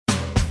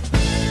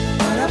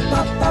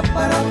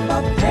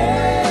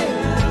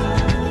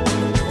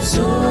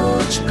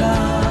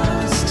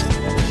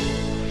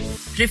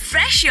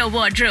Refresh your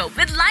wardrobe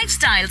with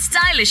lifestyle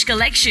stylish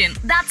collection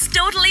that's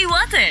totally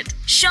worth it.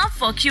 Shop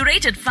for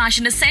curated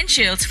fashion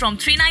essentials from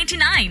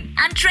 $399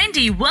 and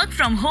trendy work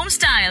from home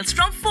styles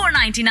from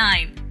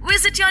 $499.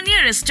 Visit your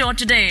nearest store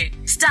today.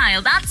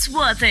 Style that's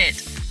worth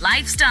it.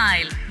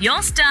 Lifestyle,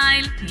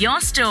 your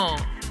store.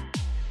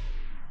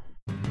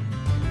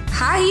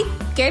 હાય,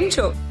 કેમ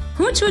છો?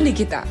 હું છું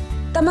નિકિતા,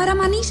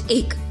 તમારામાંની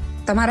જ એક.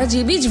 તમારા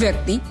જેવી જ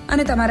વ્યક્તિ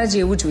અને તમારા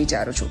જેવું જ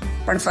વિચારું છું,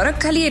 પણ ફરક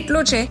ખાલી એટલો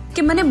છે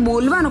કે મને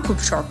બોલવાનો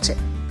ખૂબ શોખ છે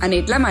અને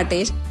એટલા માટે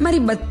જ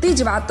મારી બધી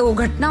જ વાતો,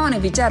 ઘટનાઓ અને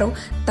વિચારો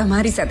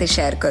તમારી સાથે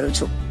શેર કરું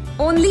છું.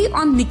 Only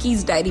on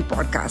Nikki's diary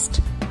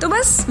podcast. તો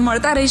બસ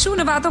મળતા રહીશું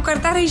અને વાતો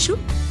કરતા રહીશું.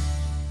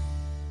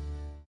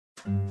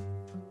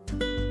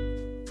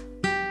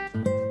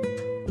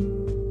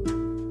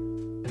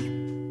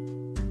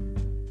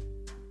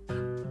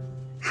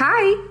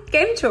 હાય,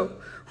 કેમ છો?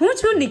 હું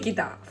છું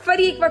નિકિતા.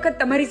 ફરી એક વખત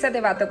તમારી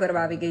સાથે વાતો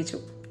કરવા આવી ગઈ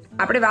છું.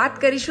 આપણે વાત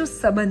કરીશું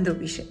સંબંધો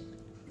વિશે.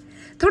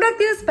 થોડાક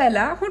દિવસ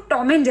પહેલા હું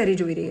ટોમ એન્ડ જેરી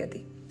જોઈ રહી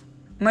હતી.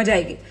 મજા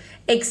આવી ગઈ.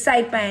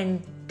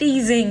 એક્સાઇટમેન્ટ,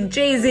 ટીઝિંગ,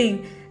 ચેઝિંગ,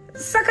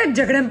 સખત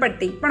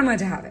ઝઘડમપટ્ટી, પણ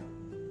મજા આવે.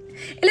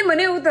 એટલે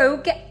મને એવું થયું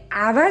કે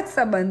આવા જ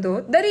સંબંધો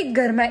દરેક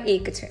ઘરમાં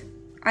એક છે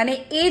અને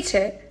એ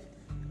છે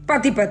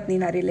પતિ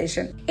પત્નીના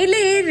રિલેશન. એટલે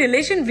એ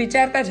રિલેશન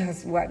વિચારતા જ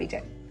હસવું આવી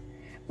જાય.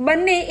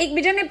 બંને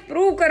એકબીજાને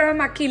પ્રૂવ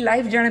કરવામાં આખી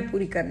લાઈફ જાણે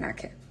પૂરી કરી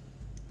નાખે.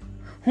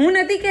 હું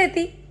નથી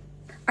કહેતી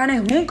અને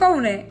હું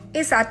કહું ને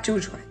એ સાચું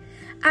જ હોય.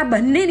 આ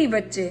બંનેની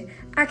વચ્ચે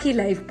આખી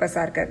લાઈફ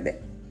પસાર કરી દે.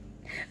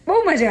 બહુ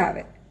મજા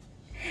આવે.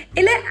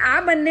 એટલે આ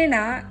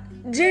બંનેના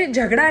જે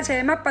ઝઘડા છે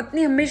એમાં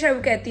પત્ની હંમેશા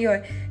એવું કહેતી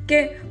હોય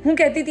કે હું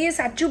કહેતી હતી એ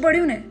સાચું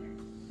પડ્યું ને.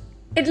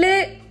 એટલે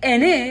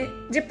એને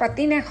જે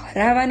પતિને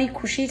હરાવવાની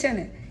ખુશી છે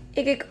ને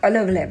એ કંઈક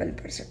અલગ લેવલ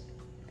પર છે.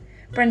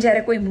 પણ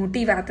જ્યારે કોઈ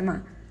મોટી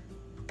વાતમાં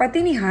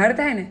પતિની હાર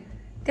થાય ને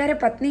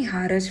ત્યારે પત્ની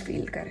હાર જ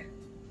ફીલ કરે.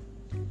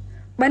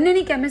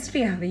 બંનેની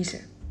કેમિસ્ટ્રી આવી છે.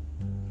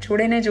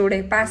 જોડે ને જોડે,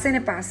 પાસે ને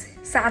પાસે,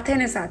 સાથે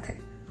ને સાથે.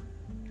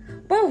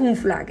 બહુ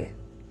હૂંફ લાગે.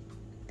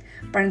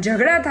 પણ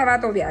ઝઘડા થવા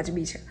તો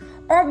વ્યાજબી છે.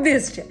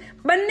 ઓબ્વિયસ છે.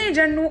 બંને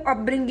જણનું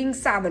અપબ્રિંગિંગ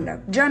સાવ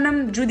અલગ, જન્મ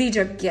જુદી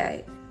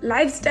જગ્યાએ,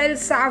 લાઈફસ્ટાઈલ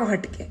સાવ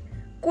હટકે,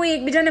 કોઈ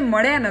એકબીજાને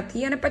મળ્યા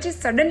નથી અને પછી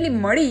સડનલી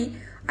મળી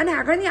અને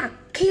આગળની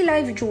આખી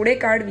લાઈફ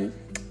જોડે કાઢવી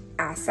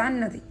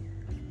આસાન નથી.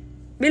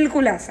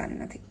 બિલકુલ આસાન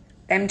નથી.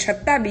 તેમ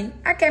છતાં બી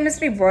આ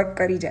કેમિસ્ટ્રી વર્ક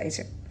કરી જાય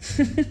છે.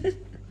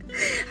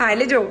 હા,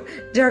 એટલે જો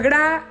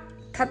ઝઘડા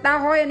થતા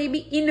હોય અને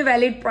બી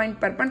ઇનવેલિડ પોઈન્ટ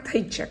પર પણ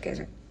થઈ જ શકે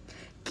છે.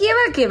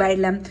 કેવા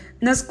એટલે આમ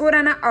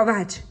નસકોરાના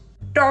અવાજ,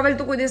 ટોવેલ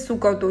તો કોઈ દિવસ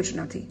સૂકવતો જ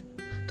નથી,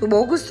 તું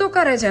બહુ ગુસ્સો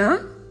કરે છે, હા,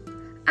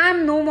 આઈ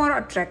એમ નો મોર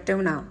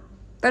અટ્રેક્ટિવ નાવ,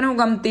 તને હું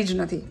ગમતી જ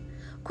નથી,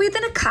 કોઈ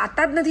તને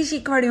ખાતા જ નથી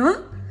શીખવાડ્યું, હા,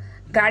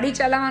 ગાડી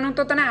ચલાવવાનું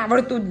તો તને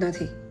આવડતું જ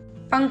નથી,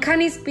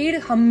 પંખાની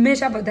સ્પીડ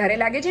હંમેશા વધારે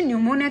લાગે છે,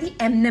 ન્યુમોનિયાથી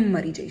એમને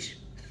મરી જઈશ.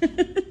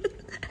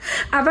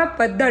 આવા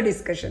બધા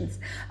ડિસ્કશન્સ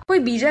કોઈ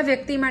બીજા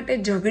વ્યક્તિ માટે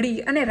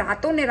ઝઘડી અને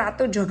રાતોને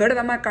રાતો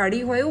ઝઘડવામાં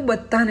કાઢી હોય એવું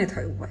બધાને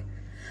થયું હોય.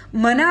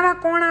 મનાવા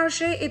કોણ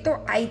આવશે એ તો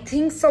આઈ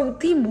થિંક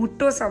સૌથી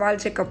મોટો સવાલ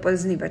છે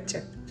કપલ્સની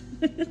વચ્ચે.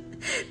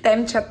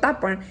 તેમ છતાં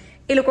પણ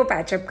એ લોકો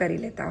પેચઅપ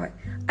કરી લેતા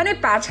હોય અને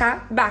પાછા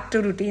બેક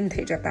ટુ રૂટીન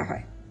થઈ જતા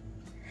હોય.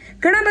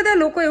 ઘણા બધા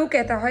લોકો એવું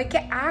કહેતા હોય કે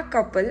આ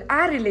કપલ,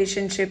 આ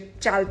રિલેશનશિપ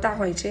ચાલતા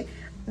હોય છે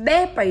બે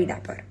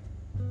પૈડા પર.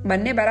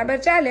 બંને બરાબર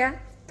ચાલ્યા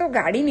તો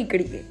ગાડી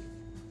નીકળી ગઈ.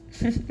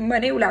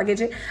 મને એવું લાગે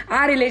છે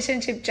આ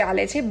રિલેશનશિપ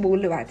ચાલે છે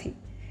બોલવાથી,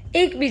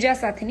 એકબીજા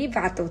સાથેની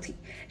વાતોથી,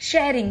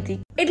 શેરિંગથી.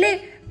 એટલે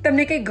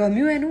તમને કંઈ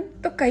ગમ્યું એનું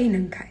તો કંઈ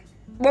ન ખાય,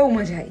 બહુ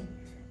મજા આવી.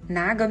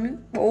 ના ગમ્યું,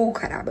 બહુ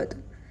ખરાબ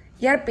હતું.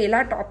 યાર પેલા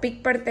ટોપિક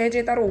પર તે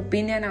જે તારો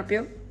ઓપિનિયન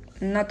આપ્યો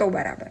નહોતો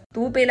બરાબર,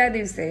 તું પેલા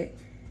દિવસે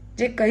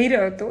જે કહી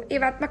રહ્યો હતો એ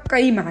વાતમાં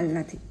કંઈ માલ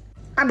નથી.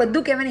 આ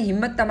બધું કહેવાની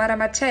હિંમત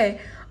તમારામાં છે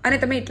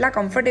અને તમે એટલા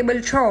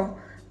કમ્ફર્ટેબલ છો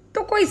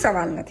તો કોઈ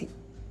સવાલ નથી.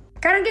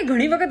 કારણ કે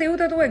ઘણી વખત એવું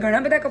થતું હોય, ઘણા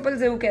બધા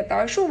કપલ્સ એવું કહેતા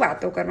હોય શું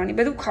વાતો કરવાની,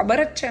 બધું ખબર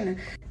જ છે ને.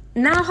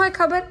 ના હોય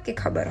ખબર કે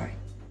ખબર હોય,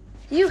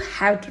 યુ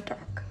હેવ ટુ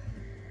ટોક.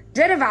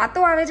 જ્યારે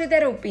વાતો આવે છે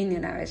ત્યારે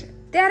ઓપિનિયન આવે છે,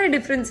 ત્યારે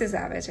ડિફરન્સીસ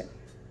આવે છે,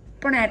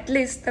 પણ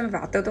એટલીસ્ટ તમે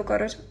વાતો તો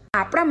કરો છો.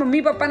 આપણા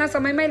મમ્મી પપ્પાના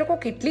સમયમાં એ લોકો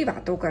કેટલી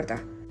વાતો કરતા.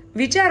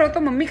 વિચારો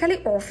તો મમ્મી ખાલી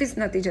ઓફિસ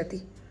નથી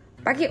જતી,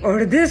 બાકી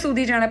અડધે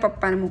સુધી જાણે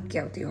પપ્પાને મૂકી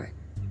આવતી હોય.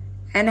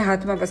 એને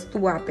હાથમાં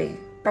વસ્તુ આપે,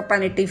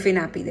 પપ્પાને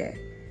ટિફિન આપી દે,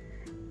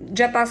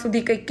 જતા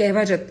સુધી કંઈક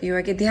કહેવા જતી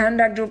હોય કે ધ્યાન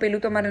રાખજો,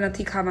 પેલું તો મારે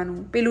નથી ખાવાનું,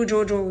 પેલું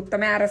જોજો,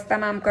 તમે આ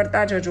રસ્તામાં આમ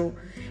કરતા જજો.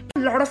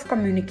 Lot of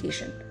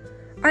communication.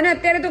 અને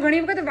અત્યારે તો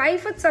ઘણી વખત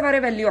વાઈફ જ સવારે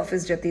વહેલી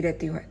ઓફિસ જતી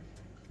રહેતી હોય,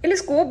 એટલે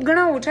સ્કોપ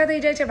ઘણા ઓછા થઈ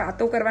જાય છે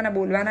વાતો કરવાના,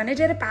 બોલવાના. અને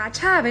જ્યારે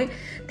પાછા આવે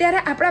ત્યારે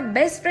આપણા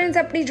બેસ્ટ ફ્રેન્ડ્સ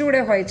આપણી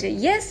જોડે હોય છે,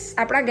 યસ,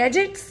 આપણા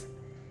ગેજેટ્સ.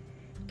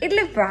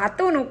 એટલે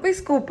વાતોનો કોઈ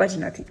સ્કોપ જ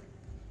નથી.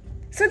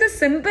 So the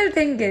simple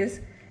thing is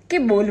કે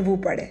બોલવું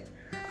પડે.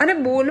 અને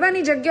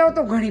બોલવાની જગ્યાઓ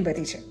તો ઘણી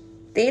બધી છે.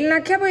 તેલ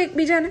નાખી આપો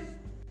એકબીજાને,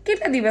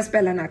 કેટલા દિવસ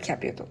પહેલાં નાખી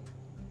આપ્યો તો.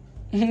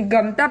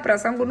 ગમતા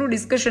પ્રસંગોનું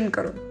ડિસ્કશન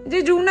કરો, જે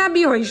જૂના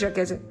બી હોઈ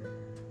શકે છે.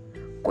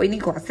 કોઈની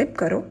ગોસિપ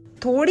કરો.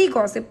 થોડી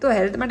ગોસિપ તો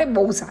હેલ્થ માટે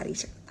બહુ સારી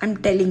છે, આઈ એમ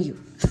ટેલિંગ યુ.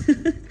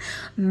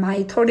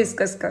 માઇથો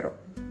ડિસ્કસ કરો,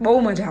 બહુ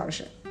મજા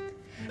આવશે.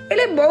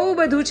 એટલે બહુ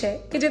બધું છે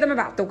કે જે તમે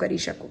વાતો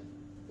કરી શકો.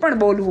 પણ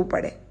બોલવું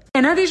પડે.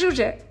 એનાથી શું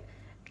છે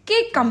કે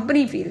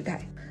કંપની ફીલ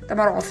થાય.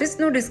 તમારા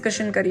ઓફિસનું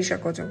ડિસ્કશન કરી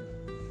શકો છો.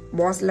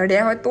 બોસ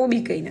લડ્યા હોય તો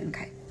બી કંઈ ન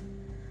ખાય.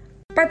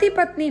 પતિ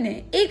પત્નીને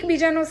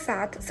એકબીજાનો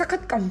સાથ સખત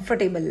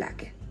કમ્ફર્ટેબલ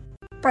લાગે.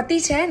 પતિ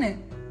છે ને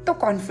તો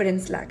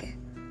કોન્ફિડન્સ લાગે,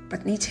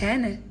 પત્ની છે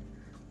ને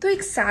તો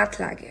એક સાથ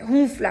લાગે,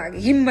 હૂંફ લાગે,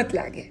 હિંમત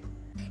લાગે.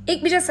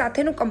 એકબીજા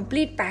સાથેનું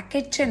કમ્પ્લીટ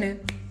પેકેજ છે ને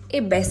એ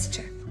બેસ્ટ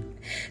છે.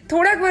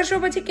 થોડાક વર્ષો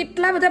પછી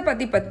કેટલા બધા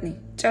પતિ પત્ની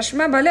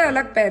ચશ્મા ભલે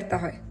અલગ પહેરતા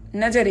હોય,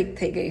 નજર એક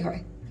થઈ ગઈ હોય,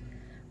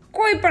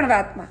 કોઈ પણ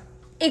વાતમાં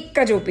એક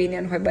જ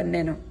ઓપિનિયન હોય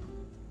બંનેનો.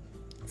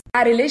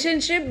 આ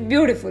રિલેશનશિપ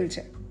બ્યુટીફુલ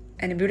છે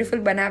અને બ્યુટીફુલ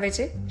બનાવે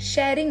છે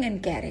શેરિંગ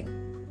એન્ડ કેરિંગ.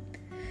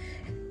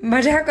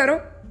 મજા કરો,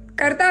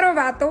 કરતા રહો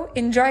વાતો,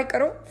 એન્જોય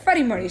કરો.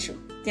 ફરી મળીશું.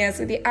 ત્યાં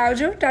સુધી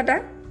આવજો. Tata.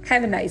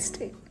 Have a nice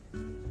day.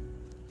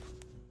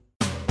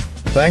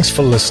 Thanks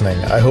for listening.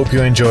 I hope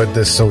you enjoyed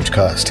this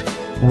Sochcast.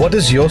 What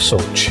is your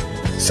Soch?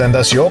 Send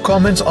us your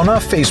comments on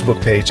our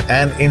Facebook page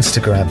and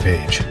Instagram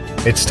page.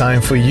 It's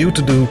time for you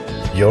to do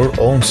your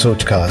own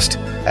Sochcast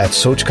at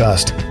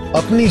Sochcast.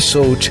 Apni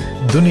Soch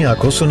Duniya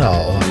ko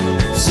sunao.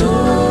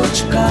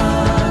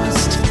 Sochcast.